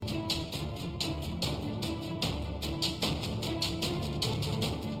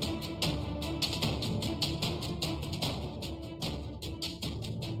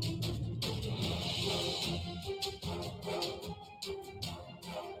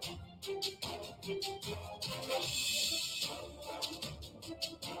Hey,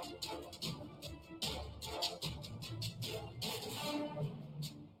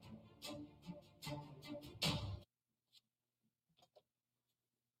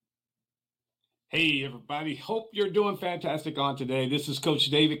 everybody. Hope you're doing fantastic on today. This is Coach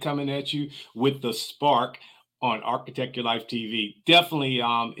David coming at you with the Spark on Architect Your Life TV. Definitely,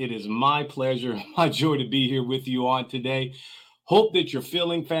 it is my pleasure, my joy to be here with you on today. Hope that you're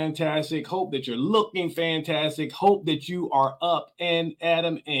feeling fantastic. Hope that you're looking fantastic. Hope that you are up and at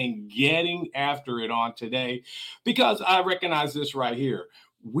 'em and getting after it on today, because I recognize this right here.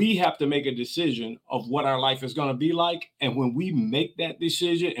 We have to make a decision of what our life is going to be like. And when we make that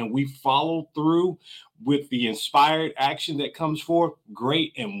decision and we follow through with the inspired action that comes forth,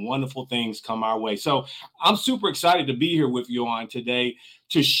 great and wonderful things come our way. So I'm super excited to be here with you on today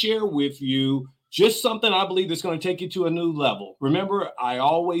to share with you just something I believe that's going to take you to a new level. Remember, I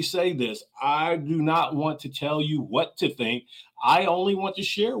always say this: I do not want to tell you what to think. I only want to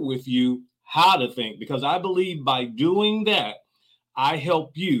share with you how to think, because I believe by doing that, I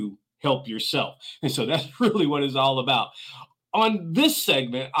help you help yourself. And so that's really what it's all about. On this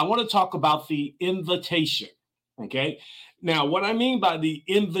segment, I want to talk about the invitation. Okay. Now, what I mean by the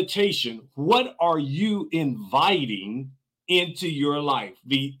invitation, what are you inviting into your life?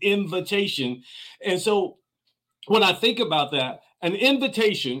 The invitation. And so when I think about that, an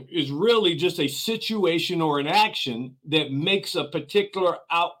invitation is really just a situation or an action that makes a particular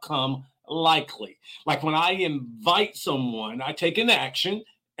outcome likely. Like when I invite someone, I take an action,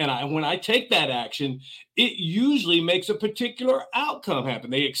 and when I take that action, it usually makes a particular outcome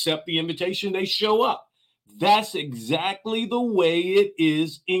happen. They accept the invitation, they show up. That's exactly the way it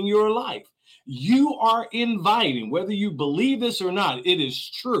is in your life. You are inviting, whether you believe this or not, it is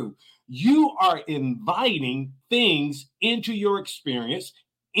true. You are inviting things into your experience,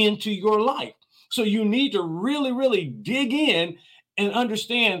 into your life. So you need to really, really dig in and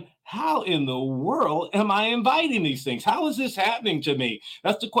understand, how in the world am I inviting these things? How is this happening to me?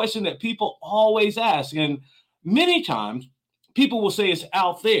 That's the question that people always ask. And many times people will say it's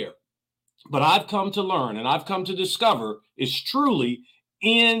out there. But I've come to learn and I've come to discover it's truly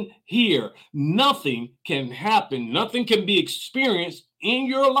in here. Nothing can happen, nothing can be experienced in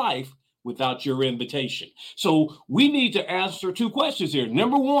your life without your invitation. So we need to answer two questions here.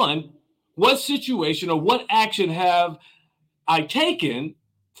 Number one, what situation or what action have I taken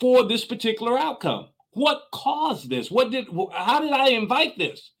for this particular outcome? What caused this? How did I invite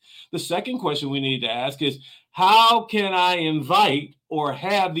this? The second question we need to ask is, how can I invite or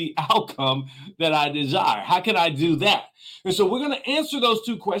have the outcome that I desire? How can I do that? And so we're going to answer those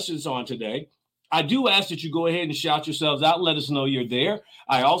two questions on today. I do ask that you go ahead and shout yourselves out. Let us know you're there.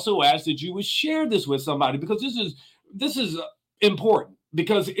 I also ask that you would share this with somebody, because this is important,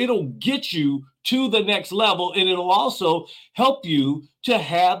 because it'll get you to the next level, and it'll also help you to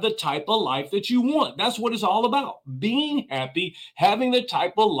have the type of life that you want. That's what it's all about: being happy, having the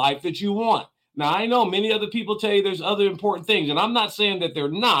type of life that you want. Now, I know many other people tell you there's other important things, and I'm not saying that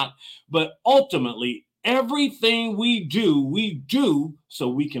they're not, but ultimately, everything we do so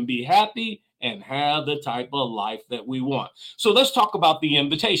we can be happy and have the type of life that we want. So let's talk about the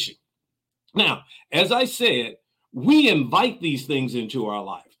invitation. Now, as I said, we invite these things into our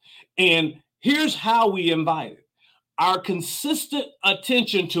life. And here's how we invite it: our consistent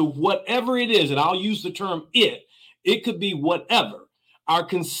attention to whatever it is, and I'll use the term it could be whatever. Our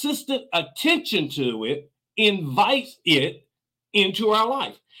consistent attention to it invites it into our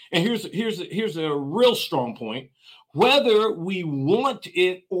life. And here's a real strong point: whether we want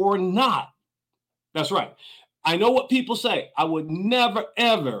it or not. That's right. I know what people say. I would never,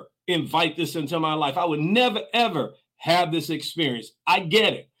 ever invite this into my life. I would never, ever have this experience. I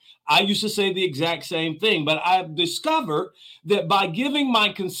get it. I used to say the exact same thing, but I've discovered that by giving my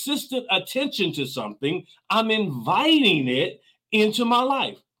consistent attention to something, I'm inviting it into my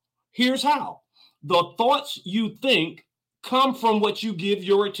life. Here's how: the thoughts you think come from what you give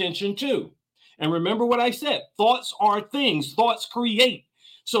your attention to. And remember what I said: thoughts are things, thoughts create.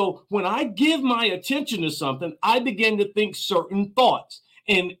 So when I give my attention to something, I begin to think certain thoughts,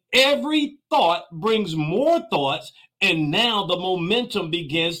 and every thought brings more thoughts. And now the momentum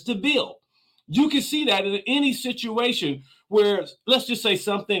begins to build. You can see that in any situation where, let's just say,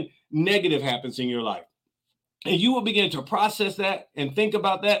 something negative happens in your life. And you will begin to process that and think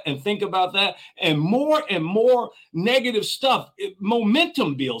about that and think about that. And more negative stuff,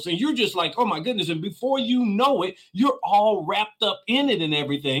 momentum builds. And you're just like, oh my goodness. And before you know it, you're all wrapped up in it and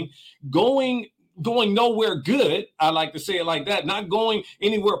everything, going going nowhere good. I like to say it like that, not going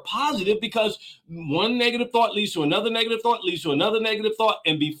anywhere positive, because one negative thought leads to another negative thought, leads to another negative thought.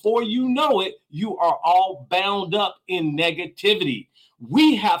 And before you know it, you are all bound up in negativity.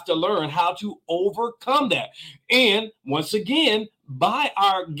 We have to learn how to overcome that. And once again, by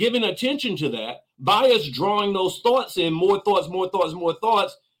our giving attention to that, by us drawing those thoughts in, more thoughts, more thoughts, more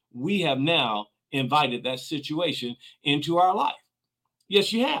thoughts, we have now invited that situation into our life.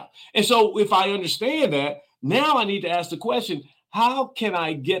 Yes, you have. And so if I understand that, now I need to ask the question, how can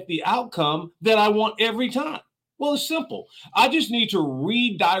I get the outcome that I want every time? Well, it's simple. I just need to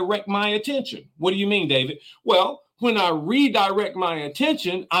redirect my attention. What do you mean, David? Well, when I redirect my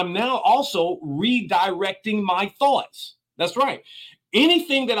attention, I'm now also redirecting my thoughts. That's right.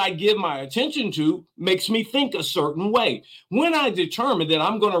 Anything that I give my attention to makes me think a certain way. When I determine that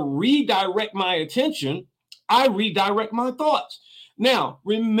I'm going to redirect my attention, I redirect my thoughts. Now,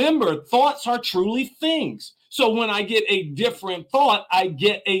 remember, thoughts are truly things. So when I get a different thought, I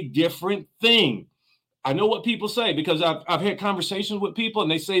get a different thing. I know what people say, because I've had conversations with people and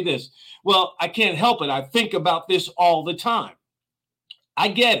they say this, well, I can't help it. I think about this all the time. I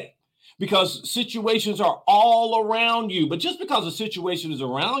get it, because situations are all around you. But just because a situation is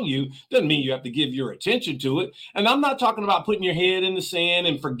around you doesn't mean you have to give your attention to it. And I'm not talking about putting your head in the sand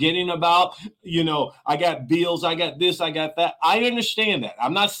and forgetting about, I got bills, I got this, I got that. I understand that.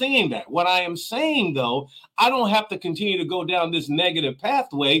 I'm not saying that. What I am saying, though, I don't have to continue to go down this negative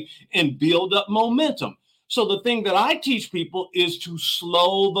pathway and build up momentum. So the thing that I teach people is to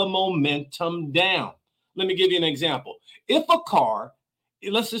slow the momentum down. Let me give you an example. If a car,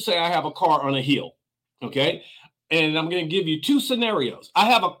 let's just say I have a car on a hill, okay? And I'm going to give you two scenarios. I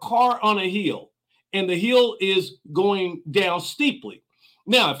have a car on a hill, and the hill is going down steeply.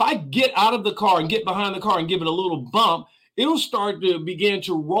 Now, if I get out of the car and get behind the car and give it a little bump, it'll start to begin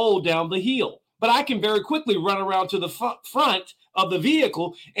to roll down the hill. But I can very quickly run around to the front of the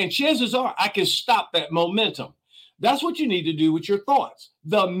vehicle, and chances are I can stop that momentum. That's what you need to do with your thoughts.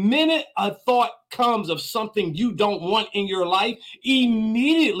 The minute a thought comes of something you don't want in your life,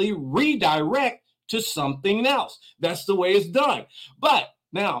 immediately redirect to something else. That's the way it's done. But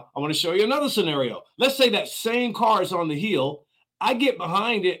now I want to show you another scenario. Let's say that same car is on the hill. I get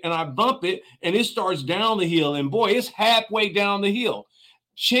behind it and I bump it, and it starts down the hill. And boy, it's halfway down the hill.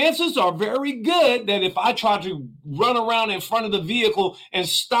 Chances are very good that if I try to run around in front of the vehicle and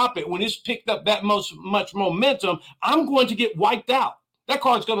stop it when it's picked up that much momentum, I'm going to get wiped out. That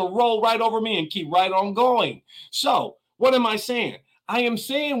car's going to roll right over me and keep right on going. So what am I saying? I am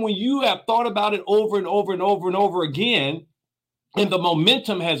saying, when you have thought about it over and over and over and over again, and the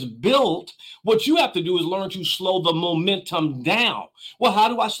momentum has built, what you have to do is learn to slow the momentum down. Well, how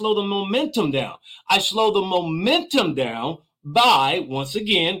do I slow the momentum down? I slow the momentum down by, once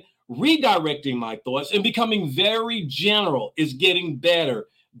again, redirecting my thoughts and becoming very general. Is getting better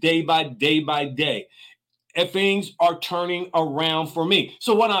day by day by day. And things are turning around for me.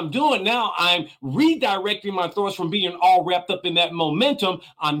 So what I'm doing now, I'm redirecting my thoughts from being all wrapped up in that momentum.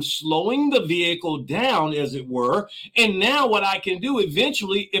 I'm slowing the vehicle down, as it were. And now what I can do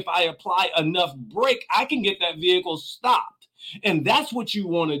eventually, if I apply enough brake, I can get that vehicle stopped. And that's what you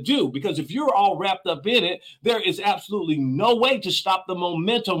want to do, because if you're all wrapped up in it, there is absolutely no way to stop the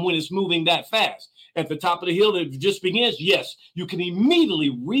momentum when it's moving that fast. At the top of the hill that just begins, yes, you can immediately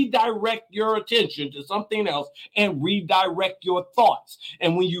redirect your attention to something else and redirect your thoughts.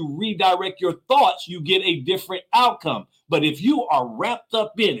 And when you redirect your thoughts, you get a different outcome. But if you are wrapped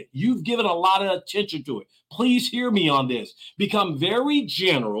up in it, you've given a lot of attention to it. Please hear me on this. Become very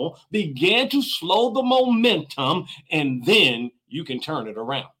general, begin to slow the momentum, and then you can turn it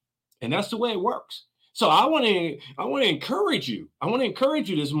around. And that's the way it works. So I want to encourage you. I want to encourage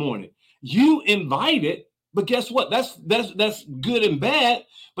you this morning. You invite it, but guess what? That's good and bad.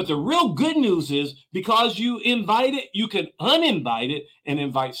 But the real good news is, because you invite it, you can uninvite it and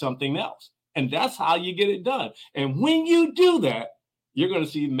invite something else. And that's how you get it done. And when you do that, you're going to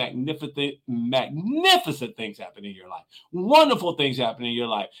see magnificent things happen in your life. Wonderful things happen in your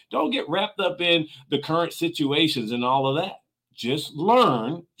life. Don't get wrapped up in the current situations and all of that. Just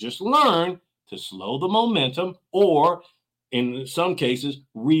learn to slow the momentum, or in some cases,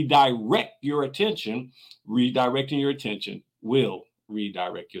 redirect your attention. Redirecting your attention will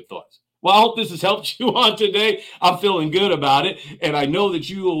redirect your thoughts. Well, I hope this has helped you on today. I'm feeling good about it, and I know that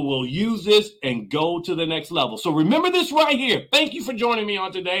you will use this and go to the next level. So remember this right here. Thank you for joining me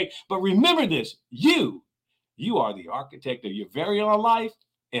on today. But remember this, you are the architect of your very own life,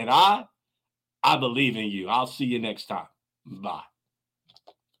 and I believe in you. I'll see you next time. Bye.